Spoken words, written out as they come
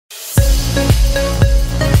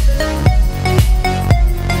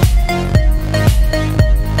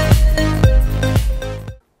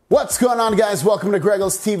What's going on, guys? Welcome to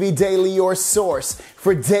GregglesTV Daily, your source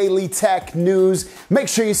for daily tech news. Make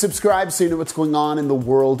sure you subscribe so you know what's going on in the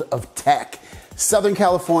world of tech. Southern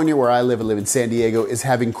California, where I live in San Diego, is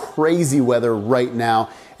having crazy weather right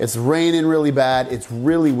now. It's raining really bad. It's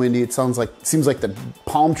really windy. It seems like the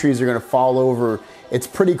palm trees are going to fall over. It's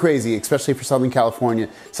pretty crazy, especially for Southern California.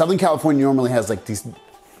 Southern California normally has like these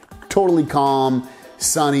totally calm,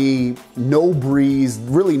 sunny, no breeze,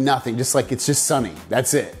 really nothing. It's just sunny.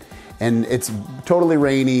 That's it. And it's totally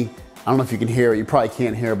rainy. I don't know if you can hear it. You probably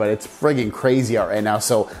can't hear it, but it's friggin' crazy out right now.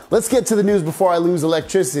 So let's get to the news before I lose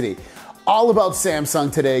electricity. All about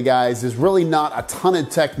Samsung today, guys. There's really not a ton of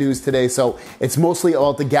tech news today, so it's mostly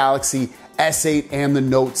about the Galaxy S8 and the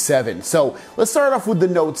Note 7. So let's start off with the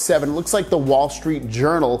Note 7. It looks like the Wall Street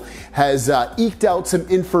Journal has eked out some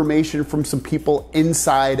information from some people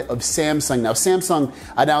inside of Samsung. Now, Samsung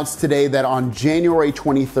announced today that on January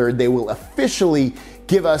 23rd, they will officially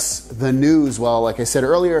give us the news. Well, like I said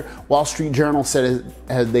earlier, Wall Street Journal said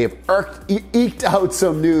they have eked out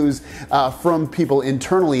some news from people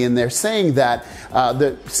internally, and they're saying that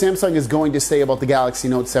the Samsung is going to say about the Galaxy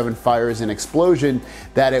Note 7 fires and explosion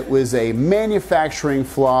that it was a manufacturing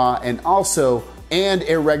flaw and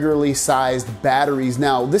irregularly sized batteries.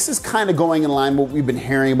 Now, this is kind of going in line with what we've been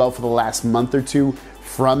hearing about for the last month or two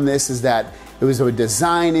from this, is that it was a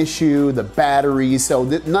design issue, the batteries, so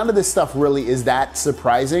none of this stuff really is that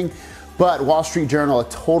surprising. But Wall Street Journal, a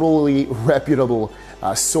totally reputable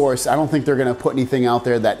source, I don't think they're gonna put anything out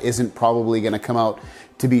there that isn't probably gonna come out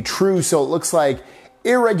to be true. So it looks like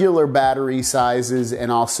irregular battery sizes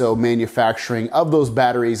and also manufacturing of those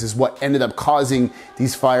batteries is what ended up causing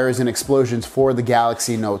these fires and explosions for the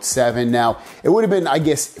Galaxy Note 7. Now, it would have been, I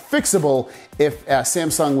guess, fixable if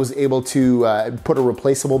Samsung was able to put a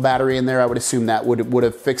replaceable battery in there. I would assume that would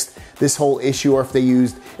have fixed this whole issue, or if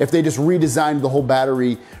they just redesigned the whole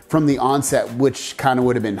battery from the onset, which kind of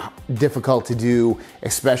would have been difficult to do,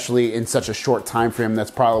 especially in such a short time frame.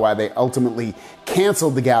 That's probably why they ultimately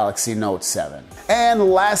canceled the Galaxy Note 7.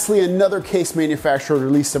 And lastly, another case manufacturer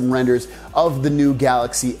released some renders of the new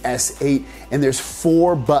Galaxy S8, and there's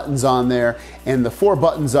 4 buttons on there, and the 4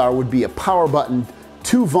 buttons would be a power button,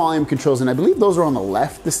 2 volume controls, and I believe those are on the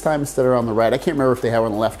left this time instead of on the right. I can't remember if they have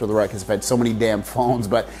on the left or the right because I've had so many damn phones,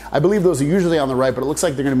 but I believe those are usually on the right, but it looks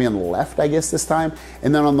like they're gonna be on the left, I guess, this time.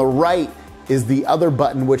 And then on the right is the other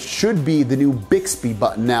button, which should be the new Bixby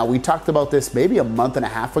button. Now, we talked about this maybe a month and a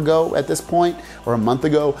half ago at this point, or a month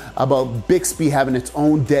ago, about Bixby having its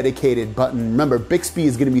own dedicated button. Remember, Bixby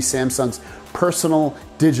is gonna be Samsung's personal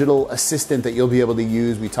digital assistant that you'll be able to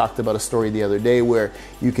use. We talked about a story the other day where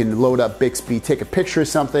you can load up Bixby, take a picture of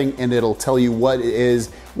something, and it'll tell you what it is,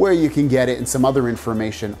 where you can get it, and some other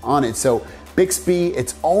information on it. So Bixby,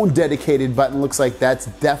 its own dedicated button, looks like that's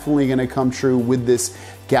definitely gonna come true with this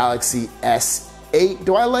Galaxy S8.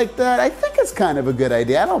 Do I like that? I think it's kind of a good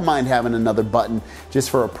idea. I don't mind having another button just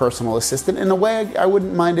for a personal assistant. In a way, I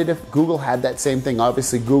wouldn't mind it if Google had that same thing.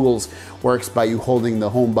 Obviously, Google's works by you holding the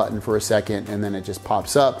home button for a second and then it just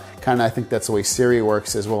pops up. Kind of, I think that's the way Siri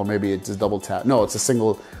works as well. Maybe it's a double tap. No, it's a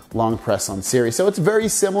single long press on Siri. So it's very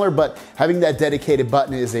similar, but having that dedicated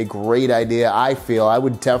button is a great idea. I feel I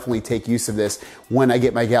would definitely take use of this when I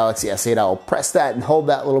get my Galaxy S8. I'll press that and hold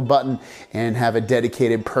that little button and have a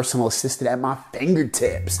dedicated personal assistant at my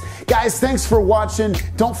fingertips. Guys, thanks for watching.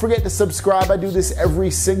 Don't forget to subscribe. I do this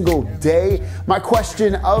every single day. My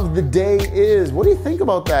question of the day is, what do you think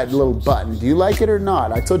about that little button? Do you like it or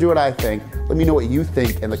not? I told you what I think. Let me know what you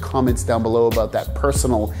think in the comments down below about that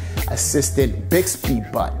personal assistant Bixby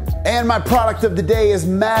button. And my product of the day is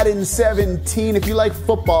Madden 17. If you like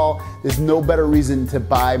football, there's no better reason to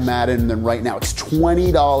buy Madden than right now. It's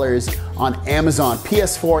 $20 on Amazon,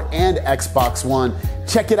 PS4 and Xbox One.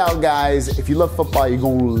 Check it out, guys. If you love football, you're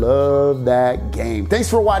gonna love that game. Thanks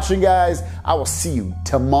for watching, guys. I will see you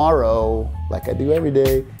tomorrow, like I do every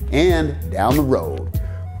day, and down the road.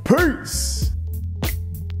 Peace.